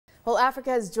Well, Africa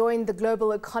has joined the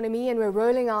global economy and we're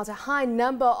rolling out a high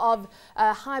number of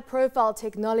high-profile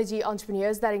technology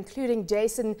entrepreneurs, that including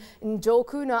Jason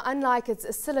Jaco. Now, unlike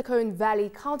its Silicon Valley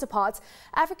counterparts,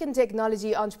 African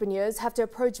technology entrepreneurs have to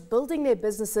approach building their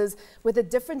businesses with a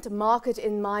different market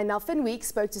in mind. Now, Finweek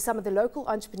spoke to some of the local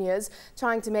entrepreneurs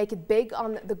trying to make it big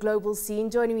on the global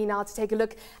scene. Joining me now to take a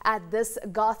look at this,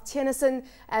 Garth Theunissen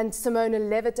and Simona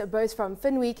Levet, both from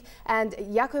Finweek, and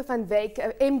Jaco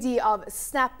MD of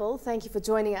SnapBill. Thank you for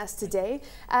joining us today.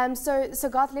 So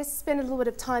Garth, let's spend a little bit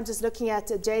of time just looking at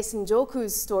Jason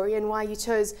Jaco's story and why you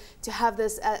chose to have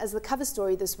this as the cover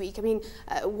story this week. I mean,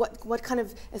 what kind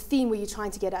of a theme were you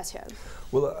trying to get at here?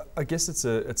 Well, I guess it's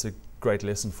a great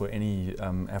lesson for any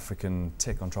African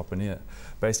tech entrepreneur.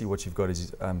 Basically what you've got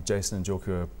is Jason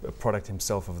Jaco, a product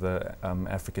himself of the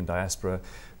African diaspora,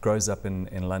 grows up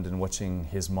in London watching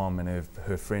his mom and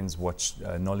her friends watch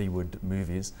Nollywood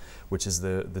movies, which is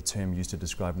the term used to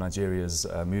describe Nigeria's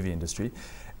movie industry.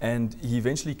 And he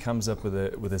eventually comes up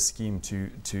with a scheme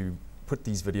to put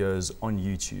these videos on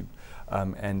YouTube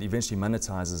and eventually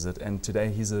monetizes it, and today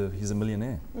he's a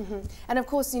millionaire. And of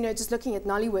course, you know, just looking at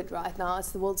Nollywood right now,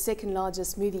 it's the world's second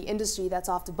largest movie industry, that's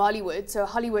after Bollywood. So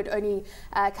Hollywood only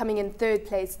coming in third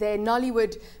place there.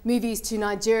 Nollywood movies to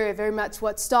Nigeria, very much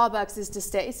what Starbucks is to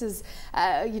States, is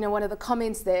you know, one of the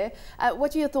comments there.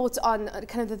 What are your thoughts on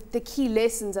kind of the key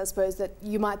lessons, I suppose, that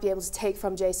you might be able to take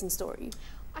from Jason's story?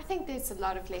 I think there's a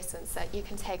lot of lessons that you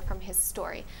can take from his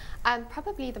story.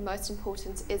 Probably the most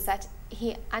important is that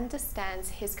he understands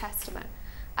his customer.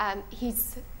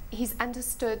 He's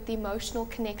understood the emotional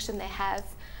connection they have,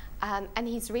 and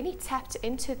he's really tapped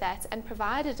into that and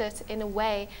provided it in a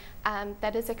way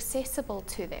that is accessible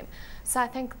to them. So I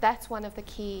think that's one of the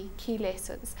key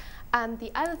lessons. The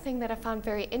other thing that I found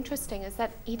very interesting is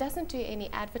that he doesn't do any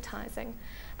advertising,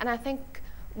 and I think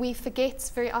we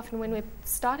forget very often when we're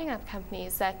starting up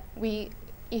companies that you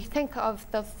think of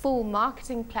the full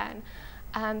marketing plan,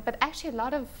 but actually a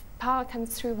lot of power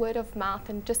comes through word of mouth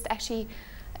and just actually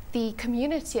the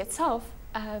community itself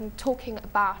talking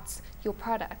about your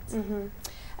product. You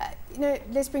know,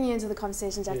 let's bring you into the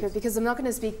conversation, Jaco, yes, because I'm not going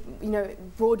to speak, you know,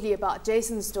 broadly about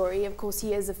Jason's story. Of course,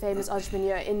 he is a famous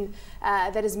entrepreneur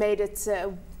that has made it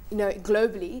you know,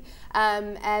 globally,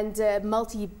 and a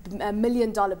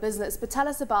multi-million-dollar business. But tell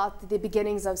us about the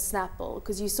beginnings of SnapBill,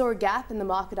 because you saw a gap in the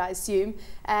market, I assume,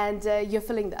 and you're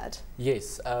filling that.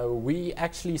 Yes, we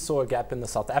actually saw a gap in the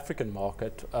South African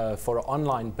market for an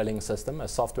online billing system, a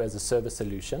software as a service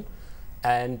solution.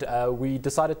 And we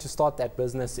decided to start that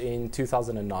business in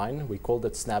 2009. We called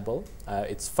it SnapBill.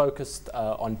 It's focused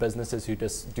on businesses who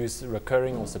just do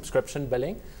recurring or subscription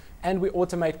billing. And we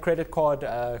automate credit card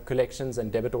collections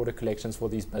and debit order collections for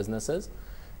these businesses.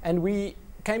 And we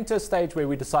came to a stage where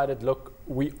we decided, look,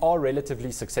 we are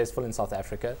relatively successful in South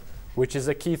Africa, which is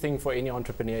a key thing for any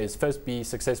entrepreneur, is first be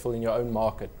successful in your own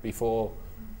market before,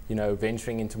 you know,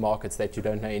 venturing into markets that you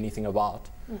don't know anything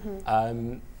about.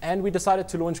 And we decided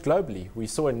to launch globally. We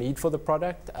saw a need for the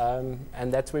product,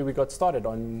 and that's where we got started.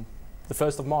 On the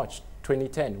 1st of March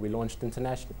 2010, we launched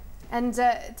internationally. And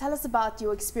tell us about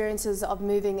your experiences of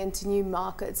moving into new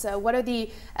markets. What are the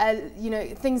you know,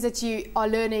 things that you are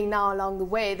learning now along the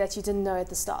way that you didn't know at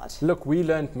the start? Look, we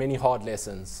learned many hard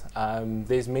lessons.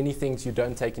 There's many things you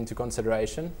don't take into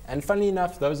consideration. And funnily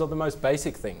enough, those are the most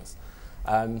basic things,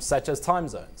 such as time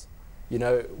zones. You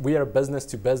know, we are a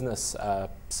business-to-business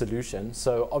solution,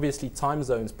 so obviously time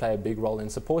zones play a big role in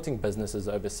supporting businesses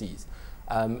overseas.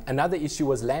 Another issue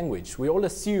was language. We all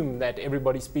assume that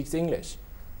everybody speaks English.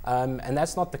 And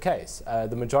that's not the case.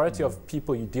 The majority of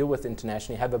people you deal with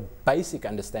internationally have a basic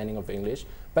understanding of English,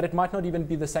 but it might not even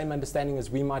be the same understanding as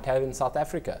we might have in South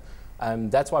Africa.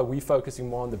 That's why we're focusing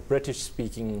more on the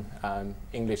British-speaking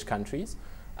English countries.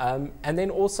 And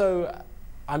then also,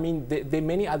 I mean, there are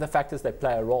many other factors that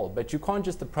play a role, but you can't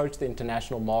just approach the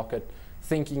international market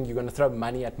thinking you're going to throw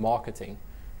money at marketing.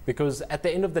 Because at the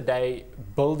end of the day,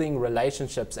 building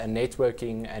relationships and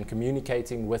networking and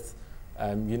communicating with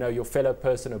you know, your fellow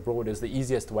person abroad is the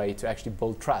easiest way to actually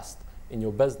build trust in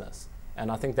your business.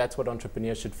 And I think that's what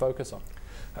entrepreneurs should focus on.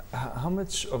 How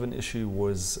much of an issue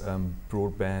was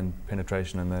broadband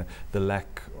penetration and the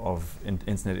lack of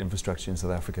internet infrastructure in South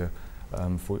Africa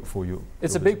for you?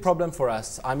 It's a big problem for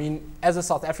us. I mean, as a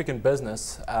South African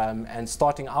business and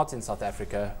starting out in South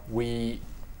Africa, we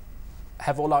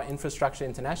have all our infrastructure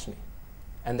internationally.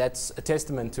 And that's a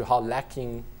testament to how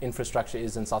lacking infrastructure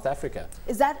is in South Africa.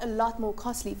 Is that a lot more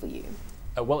costly for you?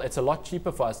 Well, it's a lot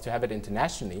cheaper for us to have it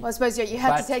internationally. Well, I suppose you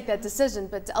have to take that decision,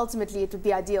 but ultimately it would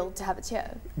be ideal to have it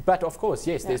here. But of course,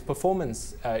 yes, there's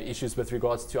performance issues with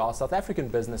regards to our South African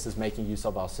businesses making use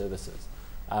of our services.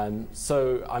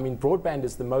 So, I mean, broadband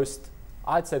is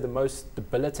I'd say the most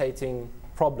debilitating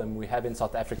problem we have in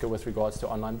South Africa with regards to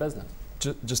online business.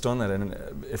 Just on that, and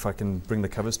if I can bring the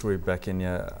cover story back in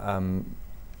here,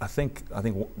 I think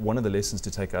one of the lessons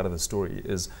to take out of the story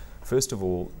is, first of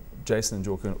all, Jason and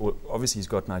Jaco, obviously he's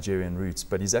got Nigerian roots,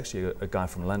 but he's actually a guy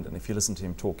from London. If you listen to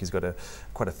him talk, he's got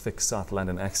quite a thick South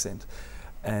London accent.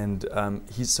 And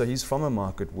he's from a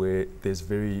market where there's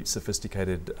very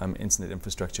sophisticated internet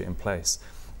infrastructure in place.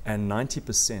 And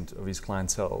 90% of his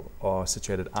clientele are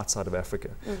situated outside of Africa.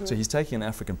 Mm-hmm. So he's taking an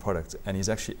African product and he's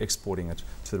actually exporting it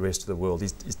to the rest of the world.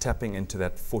 He's tapping into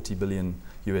that $40 billion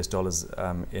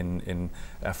in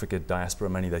Africa diaspora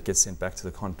money that gets sent back to the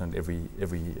continent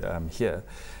every year.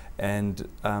 And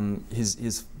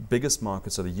his biggest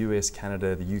markets are the US,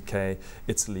 Canada, the UK,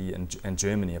 Italy, and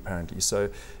Germany, apparently.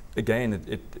 So again,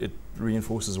 it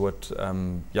reinforces what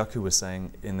Jaco was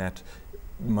saying, in that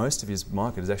most of his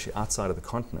market is actually outside of the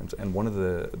continent, and one of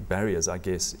the barriers, I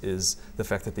guess, is the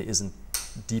fact that there isn't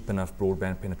deep enough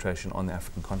broadband penetration on the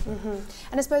African continent.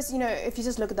 Mm-hmm. And I suppose, you know, if you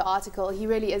just look at the article, he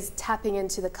really is tapping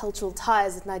into the cultural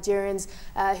ties that Nigerians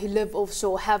who live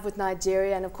offshore have with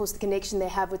Nigeria, and of course the connection they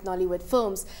have with Nollywood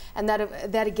films, and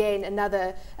that again,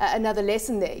 another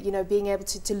lesson there, you know, being able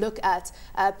to look at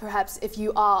perhaps if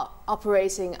you are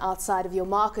operating outside of your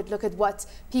market, look at what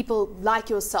people like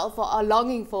yourself are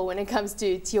longing for when it comes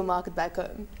to your market back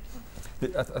home.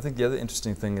 I think the other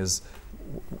interesting thing is,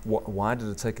 why did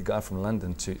it take a guy from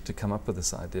London to come up with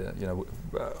this idea? You know,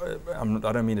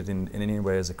 I don't mean it in any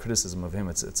way as a criticism of him.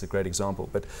 It's a great example.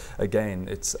 But again,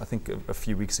 I think a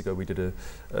few weeks ago we did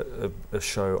a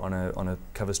show on a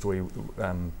cover story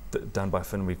done by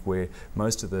Finweek, where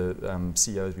most of the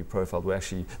CEOs we profiled were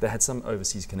actually, they had some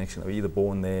overseas connection. They were either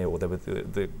born there or they were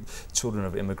the children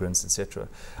of immigrants, etc.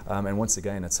 And once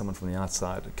again, it's someone from the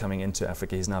outside coming into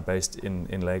Africa. He's now based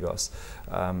in Lagos,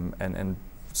 and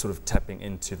sort of tapping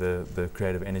into the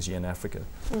creative energy in Africa.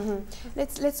 Mm-hmm.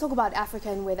 Let's talk about Africa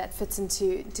and where that fits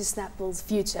into SnapBill's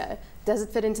future. Does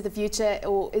it fit into the future,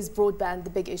 or is broadband the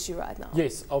big issue right now?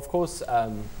 Yes, of course,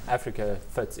 Africa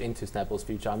fits into SnapBill's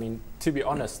future. I mean, to be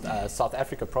honest, South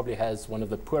Africa probably has one of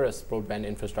the poorest broadband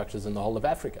infrastructures in the whole of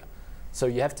Africa. So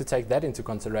you have to take that into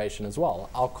consideration as well.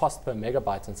 Our cost per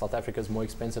megabyte in South Africa is more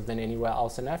expensive than anywhere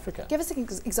else in Africa. Give us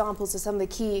examples of some of the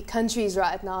key countries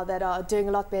right now that are doing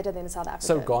a lot better than South Africa.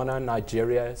 So Ghana,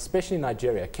 Nigeria, especially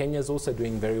Nigeria. Kenya is also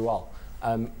doing very well.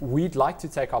 We'd like to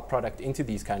take our product into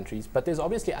these countries, but there's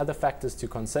obviously other factors to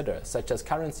consider, such as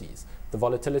currencies, the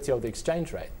volatility of the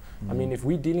exchange rate. I mean, if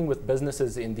we're dealing with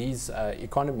businesses in these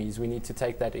economies, we need to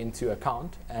take that into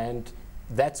account, and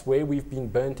that's where we've been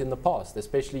burnt in the past,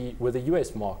 especially with the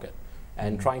US market,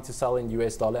 and trying to sell in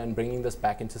US dollar and bringing this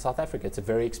back into South Africa. It's a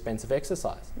very expensive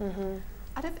exercise. Mm-hmm.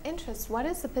 Out of interest, what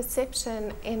is the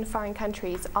perception in foreign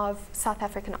countries of South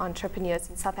African entrepreneurs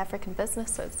and South African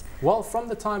businesses? Well, from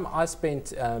the time I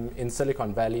spent in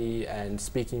Silicon Valley and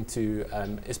speaking to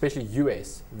especially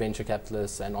US venture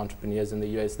capitalists and entrepreneurs in the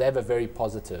US, they have a very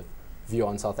positive view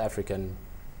on South African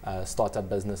startup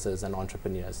businesses and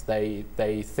entrepreneurs.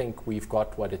 They think we've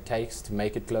got what it takes to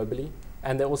make it globally,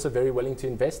 and they're also very willing to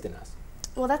invest in us.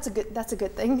 Well, that's a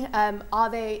good thing. Are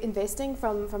they investing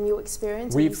from your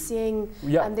experience? Are you seeing,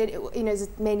 is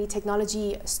it mainly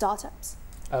technology startups?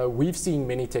 We've seen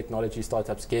many technology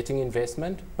startups getting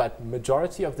investment, but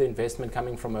majority of the investment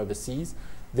coming from overseas.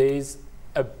 There's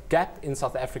a gap in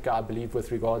South Africa, I believe,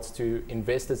 with regards to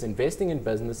investors investing in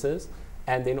businesses,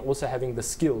 and then also having the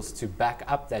skills to back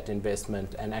up that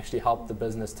investment and actually help the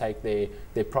business take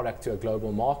their product to a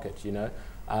global market. You know,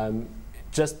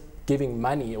 just giving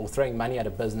money or throwing money at a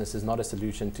business is not a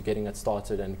solution to getting it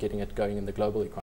started and getting it going in the global economy.